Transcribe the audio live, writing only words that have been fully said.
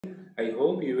I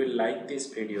hope you will like this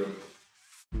video.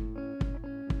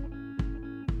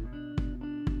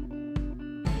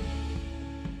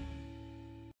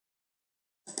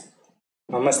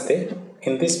 Namaste.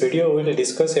 In this video we will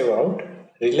discuss about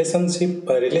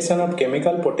relation of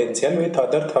chemical potential with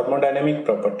other thermodynamic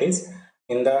properties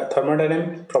in the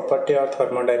thermodynamic property or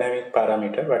thermodynamic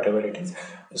parameter, whatever it is.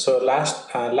 So last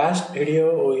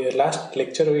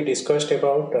lecture we discussed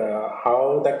about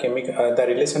how the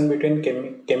relation between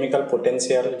chemical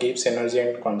potential, Gibbs energy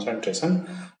and concentration.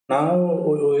 Now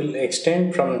we will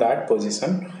extend from that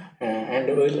position and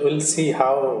we'll see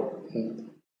how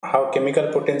chemical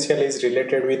potential is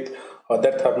related with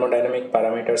other thermodynamic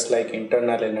parameters like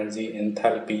internal energy,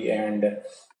 enthalpy and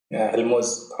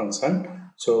Helmholtz function.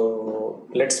 So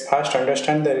let's first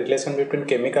understand the relation between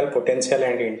chemical potential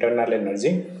and internal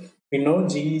energy. We know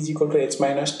G is equal to H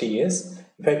minus Ts.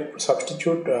 If I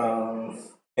substitute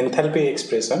enthalpy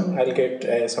expression, I'll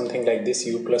get something like this,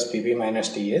 U plus PV minus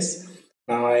Ts.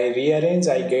 Now I rearrange,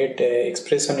 I get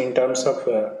expression in terms of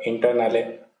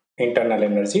internal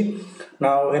energy.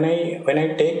 Now when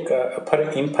I take for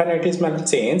infinitesimal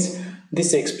change,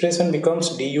 this expression becomes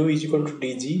du is equal to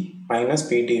dg minus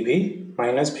pdv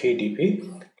minus vdp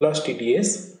plus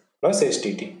tds plus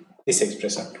sdt, this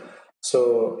expression.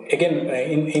 So again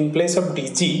in place of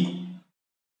dg,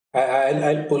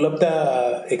 I'll pull up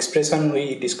the expression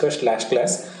we discussed last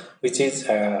class, which is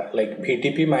like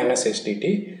vdp minus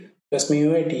sdt plus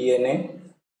mu a dna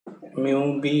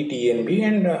mu b dnb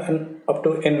and up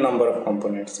to n number of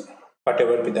components,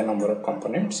 whatever be the number of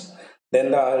components.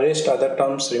 Then the rest other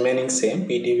terms remaining same,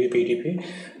 pdv, pdp.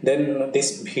 Then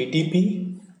this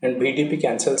vdp and vdp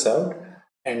cancels out,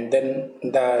 and then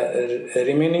the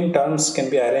remaining terms can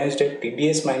be arranged at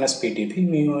tds minus pdp,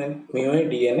 mu a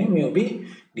dna, mu b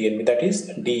dnb, that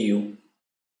is du.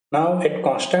 Now at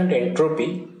constant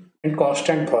entropy and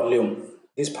constant volume,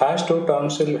 these first two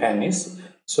terms will vanish.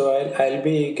 So I'll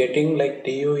be getting like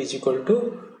du is equal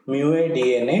to mu a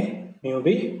dna, mu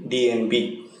b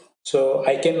dnb. So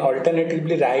I can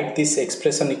alternatively write this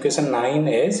expression, equation 9,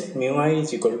 as mu I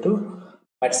is equal to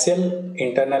partial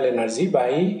internal energy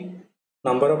by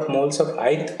number of moles of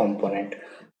ith component.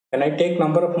 When I take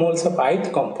number of moles of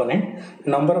ith component,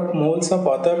 number of moles of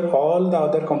all the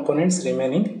other components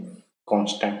remaining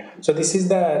constant. So this is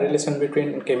the relation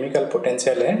between chemical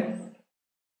potential and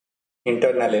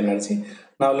internal energy.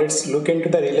 Now let's look into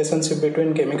the relationship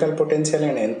between chemical potential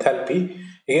and enthalpy.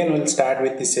 Again we'll start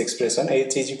with this expression,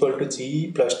 H is equal to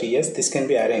G plus Ts. This can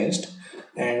be arranged,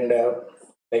 and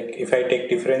like if I take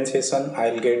differentiation,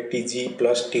 I'll get Tg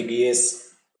plus Tds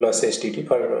plus Sdt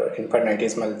for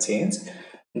infinitesimal change.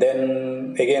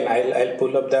 Then again I'll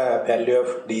pull up the value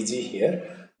of dg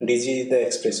here. Dg is the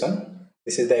expression,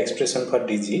 this is the expression for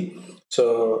dg.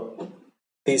 So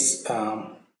this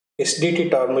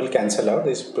SDT term will cancel out,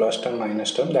 this plus term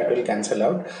minus term, that will cancel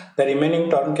out. The remaining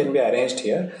term can be arranged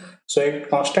here. So at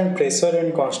constant pressure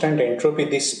and constant entropy,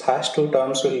 these first two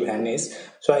terms will vanish.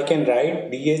 So I can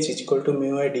write dH is equal to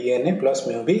mu a dna plus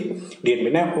mu b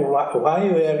dnb. Now why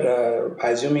we are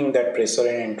assuming that pressure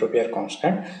and entropy are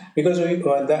constant? Because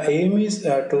the aim is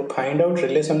to find out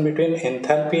relation between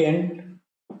enthalpy and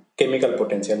chemical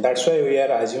potential. That's why we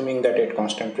are assuming that at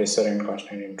constant pressure and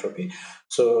constant entropy.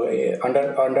 So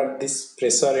under this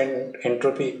pressure and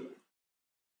entropy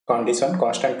condition,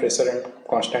 constant pressure and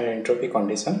constant entropy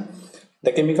condition,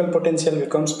 the chemical potential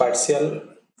becomes partial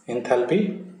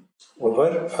enthalpy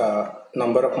over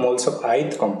number of moles of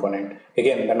ith component.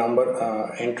 Again the number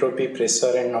entropy,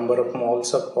 pressure and number of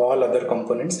moles of all other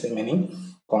components remaining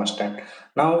constant.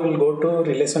 Now we will go to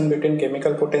relation between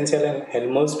chemical potential and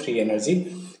Helmholtz free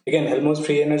energy. Again Helmholtz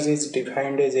free energy is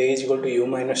defined as A is equal to U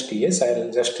minus Ts. I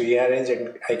will just rearrange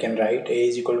and I can write A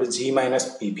is equal to G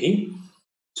minus PV.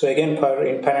 So again for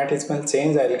infinitesimal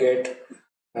change I'll get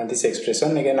this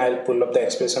expression. Again I'll pull up the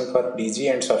expression for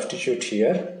dg and substitute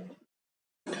here.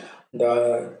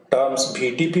 The terms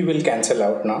VdP will cancel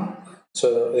out now.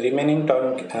 So the remaining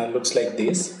term looks like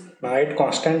this. Now at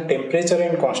constant temperature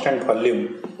and constant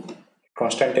volume,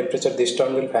 constant temperature this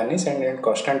term will vanish, and at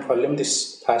constant volume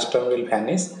this first term will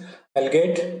vanish. I'll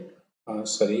get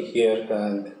sorry, here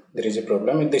there is a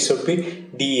problem. This should be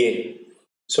dA.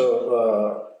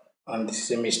 So and this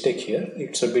is a mistake here,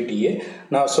 it should be dA.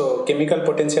 Now so chemical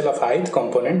potential of ith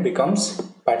component becomes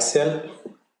partial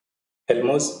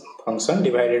Helmholtz function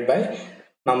divided by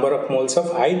number of moles of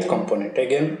ith component.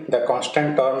 Again the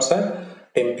constant terms are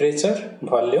temperature,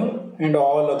 volume and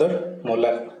all other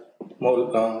molar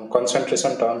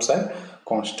concentration terms are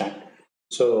constant.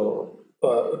 So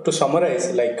to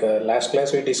summarize, like last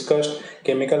class we discussed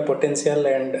chemical potential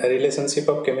and relationship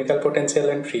of chemical potential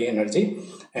and free energy,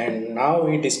 and now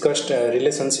we discussed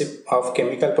relationship of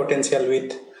chemical potential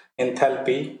with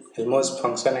enthalpy, Helmholtz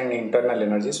function, and internal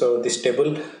energy. So this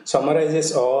table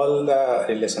summarizes all the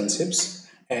relationships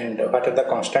and what are the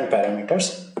constant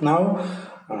parameters. Now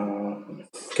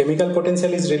chemical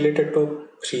potential is related to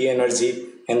free energy,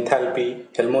 enthalpy,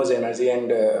 Helmholtz energy,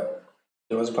 and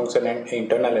Helmholtz function and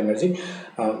internal energy.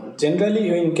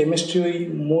 Generally, in chemistry, we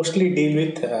mostly deal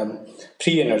with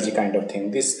free energy kind of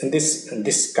thing.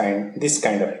 This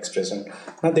kind of expression.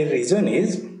 Now, the reason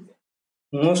is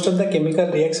most of the chemical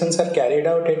reactions are carried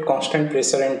out at constant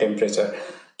pressure and temperature.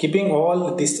 Keeping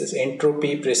all this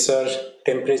entropy, pressure,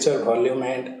 temperature, volume,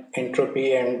 and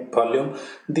entropy and volume,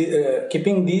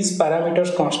 keeping these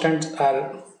parameters constant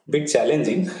are bit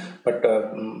challenging, but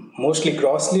mostly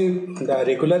grossly the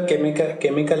regular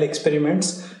chemical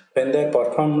experiments, when they are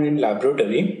performed in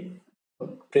laboratory,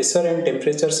 pressure and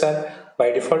temperatures are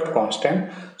by default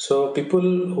constant. So people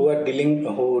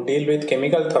who deal with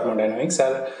chemical thermodynamics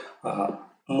are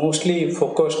mostly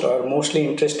focused or mostly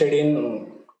interested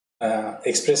in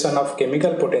expression of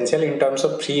chemical potential in terms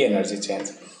of free energy change.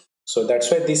 So that's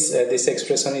why this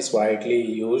expression is widely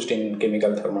used in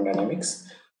chemical thermodynamics.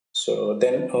 So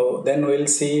then we'll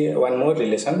see one more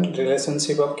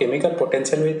relationship of chemical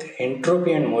potential with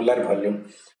entropy and molar volume.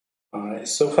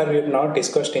 So far we have not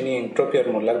discussed any entropy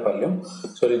or molar volume,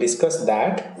 so we'll discuss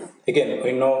that. Again,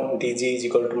 we know dg is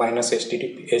equal to minus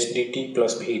sdt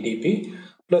plus vdp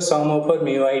plus sum over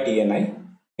mu I dni.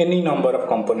 Any number of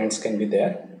components can be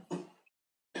there.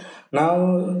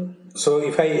 Now, so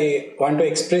if I want to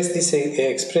express this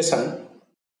expression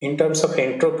in terms of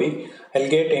entropy, I'll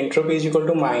get entropy is equal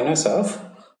to minus of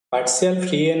partial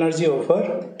free energy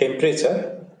over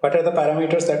temperature. What are the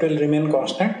parameters that will remain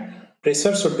constant?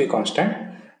 Pressure should be constant,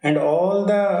 and all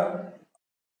the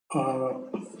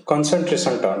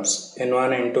concentration terms,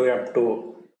 n1, n2, up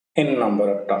to n number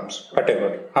of terms,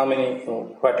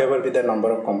 whatever be the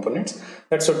number of components,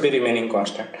 that should be remaining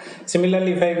constant.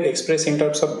 Similarly, if I express in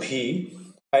terms of V,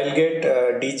 I'll get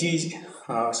dg,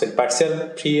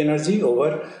 partial free energy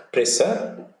over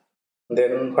pressure.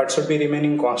 Then what should be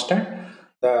remaining constant?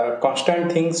 The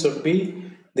constant thing should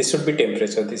be, this should be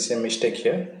temperature. This is a mistake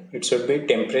here. It should be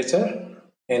temperature,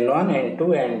 N1,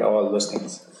 N2, and all those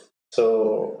things.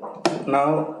 So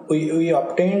now we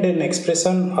obtained an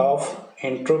expression of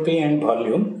entropy and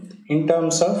volume in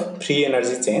terms of free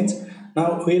energy change.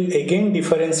 Now we'll again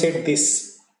differentiate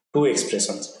these two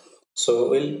expressions. So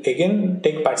we'll again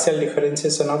take partial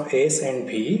differentiation of S and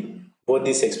V, both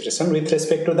this expression, with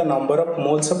respect to the number of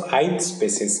moles of ith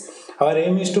species. Our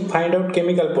aim is to find out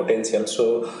chemical potential.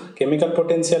 So chemical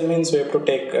potential means we have to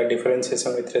take a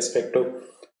differentiation with respect to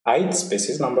ith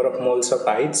species, number of moles of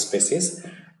ith species,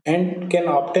 and can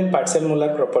obtain partial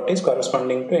molar properties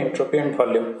corresponding to entropy and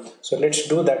volume. So let's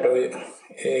do that.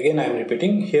 Again, I am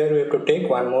repeating, here we have to take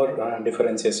one more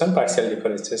differentiation, partial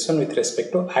differentiation with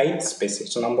respect to ith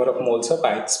species, so number of moles of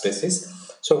ith species.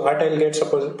 So what I'll get,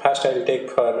 suppose first I'll take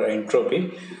for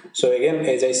entropy. So again,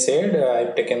 as I said,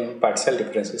 I've taken partial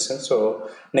differentiation. So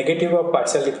negative of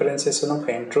partial differentiation of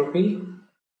entropy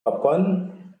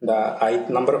upon the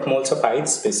number of moles of ith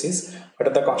species. What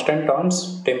are the constant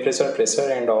terms? Temperature,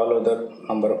 pressure, and all other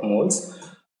number of moles.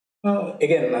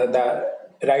 Again, the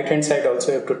right hand side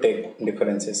also have to take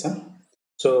differentiation.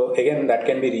 So again, that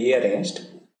can be rearranged.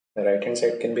 The right hand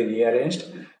side can be rearranged,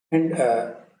 and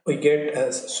we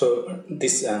get so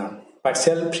this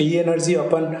partial free energy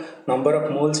upon number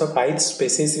of moles of ith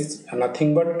species is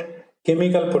nothing but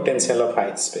chemical potential of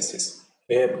ith species.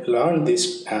 We have learned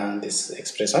this this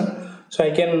expression, so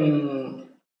I can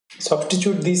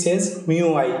substitute this as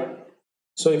mu I.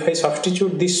 So if I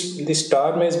substitute this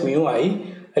term as mu I,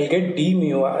 I'll get d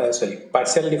mu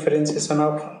partial differentiation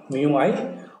of mu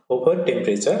I over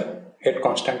temperature at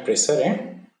constant pressure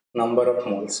and number of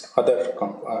moles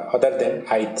other than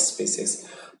ith species.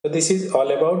 So this is all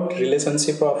about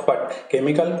relationship of what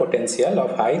chemical potential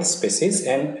of ith species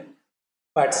and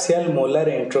partial molar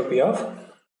entropy of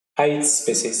ith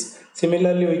species.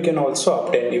 Similarly, we can also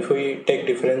obtain, if we take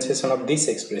differentiation of this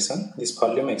expression, this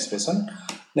volume expression,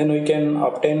 then we can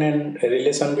obtain a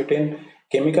relation between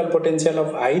chemical potential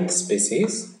of ith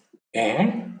species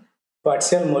and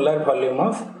partial molar volume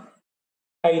of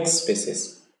ith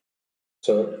species.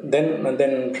 So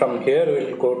then from here we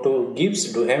will go to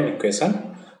Gibbs-Duhem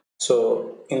equation.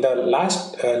 So in the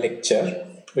last lecture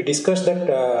we discussed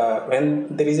that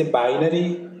when there is a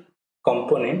binary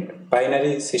component,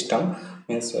 binary system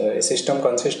means a system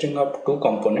consisting of two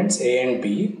components A and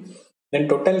B, then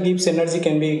total Gibbs energy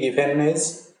can be given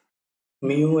as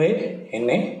mu A,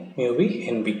 Na, mu B,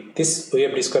 Nb. This we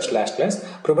have discussed last class,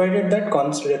 provided that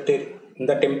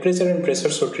the temperature and pressure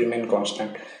should remain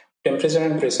constant. Temperature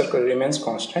and pressure remains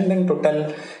constant, then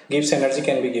total Gibbs energy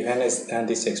can be given as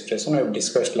this expression we have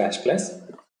discussed last class.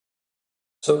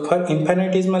 So for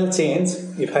infinitesimal change,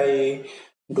 if I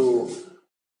do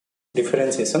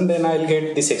differentiation, then I'll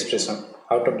get this expression.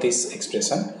 Out of this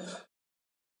expression,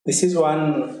 this is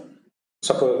one.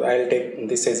 Suppose I'll take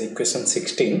this as equation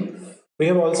 16. We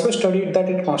have also studied that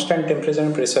at constant temperature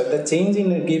and pressure, the change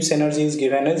in Gibbs energy is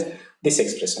given as this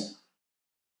expression.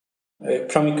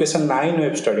 From equation 9 we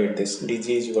have studied this, dg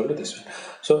is equal to this one.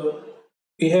 So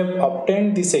we have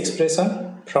obtained this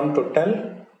expression from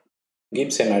total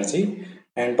Gibbs energy,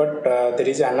 and but there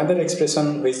is another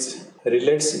expression which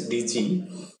relates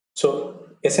dg. So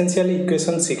essentially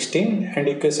equation 16 and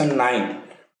equation 9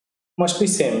 must be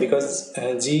same, because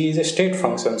g is a state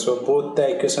function, so both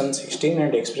the equation 16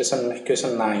 and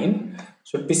equation 9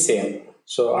 should be same.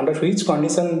 So under which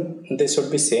condition they should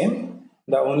be same?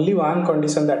 The only one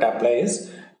condition that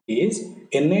applies is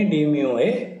Na d mu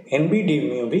A, Nb d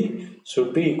mu B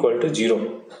should be equal to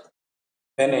 0.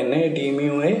 When Na d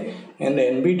mu A and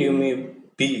Nb d mu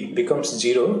B becomes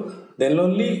 0, then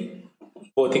only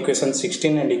both equation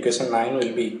 16 and equation 9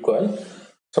 will be equal.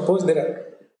 Suppose there are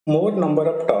more number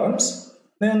of terms,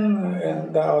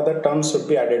 then the other terms should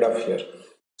be added up here.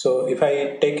 So if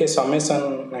I take a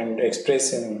summation and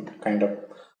express in kind of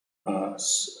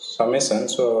summation,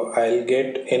 so I'll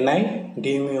get Ni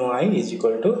d mu I is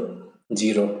equal to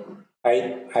 0,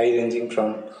 I ranging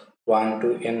from 1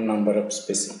 to n number of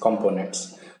specific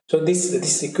components. So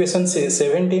this equation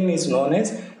 17 is known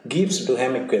as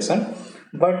Gibbs-Duhem equation,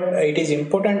 but it is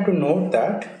important to note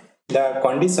that the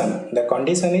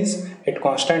condition is at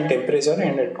constant temperature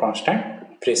and at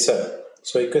constant pressure.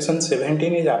 So equation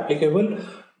 17 is applicable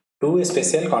to a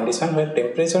special condition where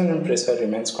temperature and pressure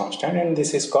remains constant, and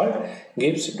this is called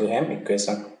Gibbs-Duhem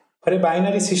equation. For a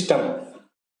binary system,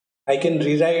 I can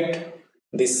rewrite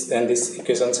this and this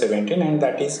equation 17, and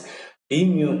that is d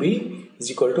mu B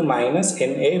is equal to minus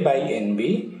Na by Nb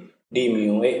d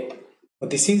mu A.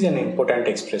 This is an important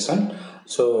expression.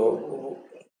 So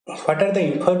what are the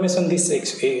information this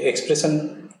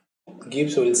expression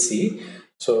gives, we'll see.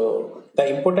 So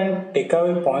the important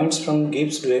takeaway points from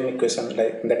Gibbs-Duhem equation,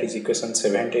 like that is equation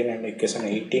 17 and equation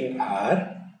 18,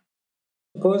 are: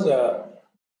 suppose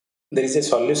there is a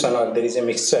solution or there is a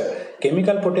mixture,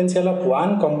 chemical potential of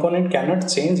one component cannot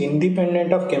change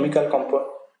independent of chemical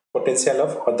potential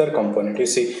of other component. You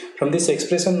see, from this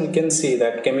expression we can see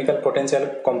that chemical potential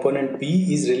of component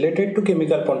B is related to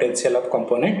chemical potential of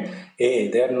component A.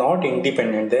 They are not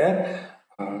independent, they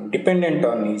are dependent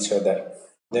on each other.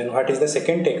 Then what is the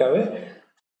second takeaway?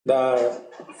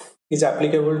 Is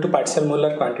applicable to partial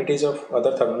molar quantities of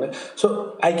other thermal.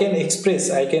 So I can express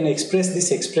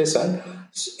this expression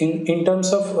in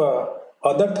terms of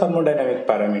other thermodynamic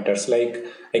parameters. Like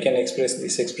I can express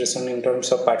this expression in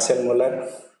terms of partial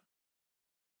molar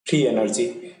free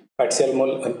energy, partial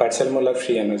molar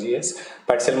free energy, yes,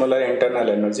 partial molar internal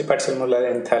energy, partial molar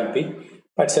enthalpy,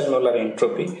 partial molar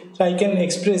entropy. So I can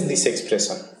express this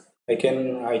expression. I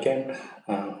can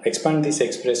expand this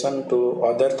expression to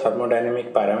other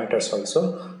thermodynamic parameters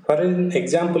also. For an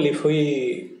example, if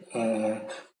we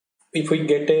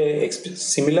get a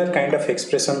similar kind of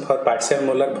expression for partial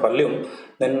molar volume,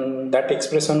 then that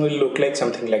expression will look like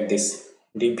something like this: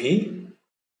 dV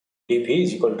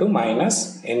is equal to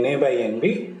minus Na by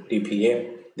Nb dVm.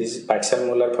 This is partial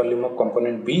molar volume of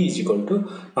component B is equal to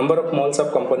number of moles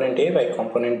of component A by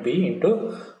component B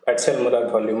into partial molar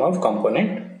volume of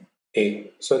component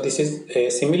A. So this is a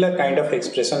similar kind of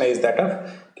expression as that of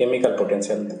chemical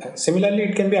potential. Similarly,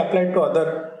 it can be applied to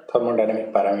other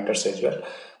thermodynamic parameters as well.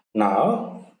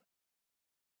 Now,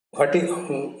 what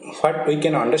we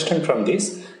can understand from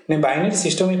this, in a binary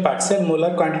system, a partial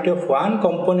molar quantity of one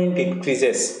component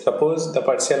increases. Suppose the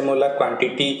partial molar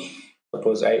quantity,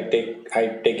 suppose I take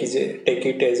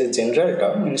it as a general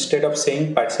term. Instead of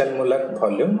saying partial molar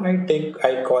volume,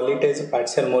 I call it as a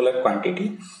partial molar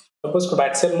quantity. Suppose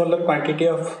partial molar quantity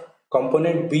of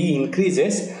component B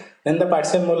increases, then the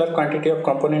partial molar quantity of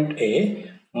component A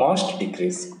must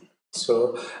decrease.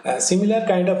 So similar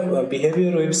kind of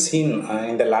behavior we've seen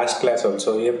in the last class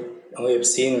also. We have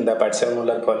seen the partial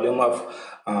molar volume of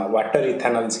water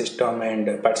ethanol system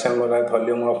and partial molar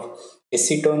volume of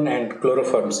acetone and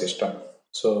chloroform system.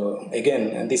 So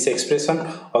again, this expression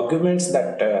augments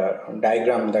that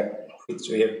diagram that which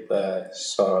we have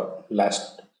saw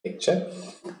last lecture.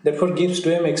 Therefore,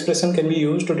 Gibbs-Duhem expression can be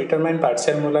used to determine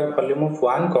partial molar volume of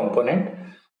one component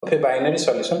of a binary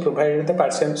solution provided the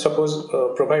partial, suppose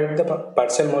provided the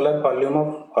partial molar volume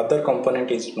of other component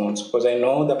is known. Suppose I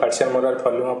know the partial molar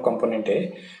volume of component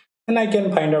A, and I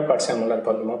can find out partial molar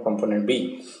volume of component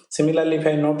B. Similarly, if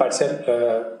I know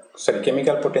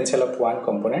chemical potential of one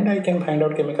component, I can find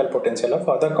out chemical potential of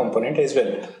other component as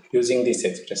well using this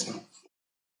expression.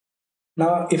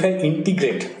 Now, if I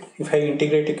integrate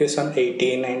equation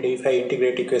 18 and if I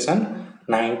integrate equation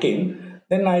 19,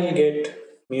 then I'll get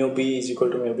mu b is equal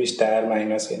to mu b star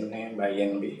minus Na by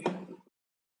Nb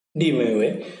d mu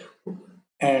A,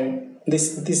 and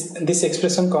this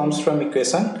expression comes from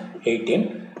equation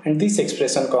 18, and this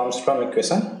expression comes from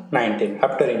equation 19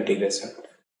 after integration.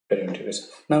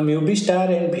 Now mu b star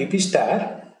and Vb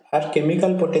star are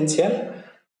chemical potential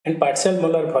and partial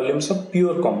molar volumes of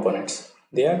pure components.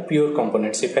 They are pure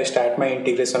components. If I start my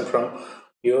integration from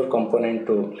pure component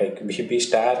to like Vb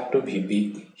star to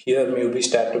Vb, here mu b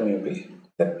star to mu b,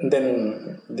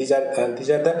 then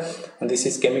this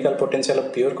is chemical potential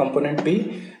of pure component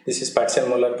B. This is partial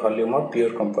molar volume of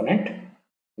pure component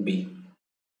B.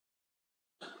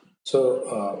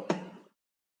 So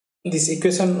this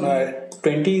equation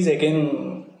 20 is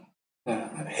again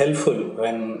helpful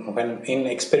when in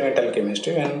experimental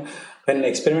chemistry, when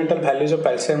experimental values of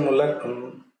partial molar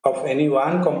of any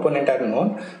one component are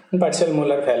known and partial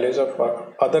molar values of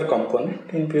other component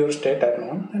in pure state are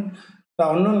known, and the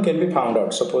unknown can be found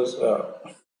out. Suppose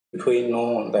if we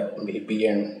know that Vb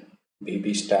and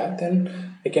Vb star,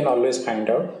 then I can always find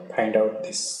out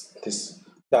this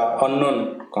the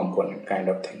unknown component kind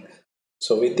of thing.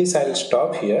 So with this I'll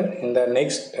stop here. In the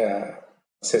next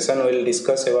session we'll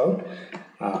discuss about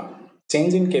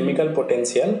change in chemical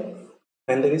potential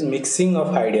when there is mixing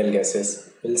of ideal gases.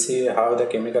 We'll see how the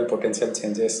chemical potential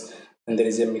changes when there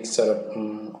is a mixture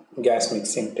of gas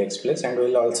mixing takes place, and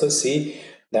we'll also see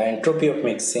the entropy of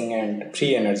mixing and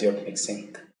free energy of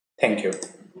mixing. Thank you.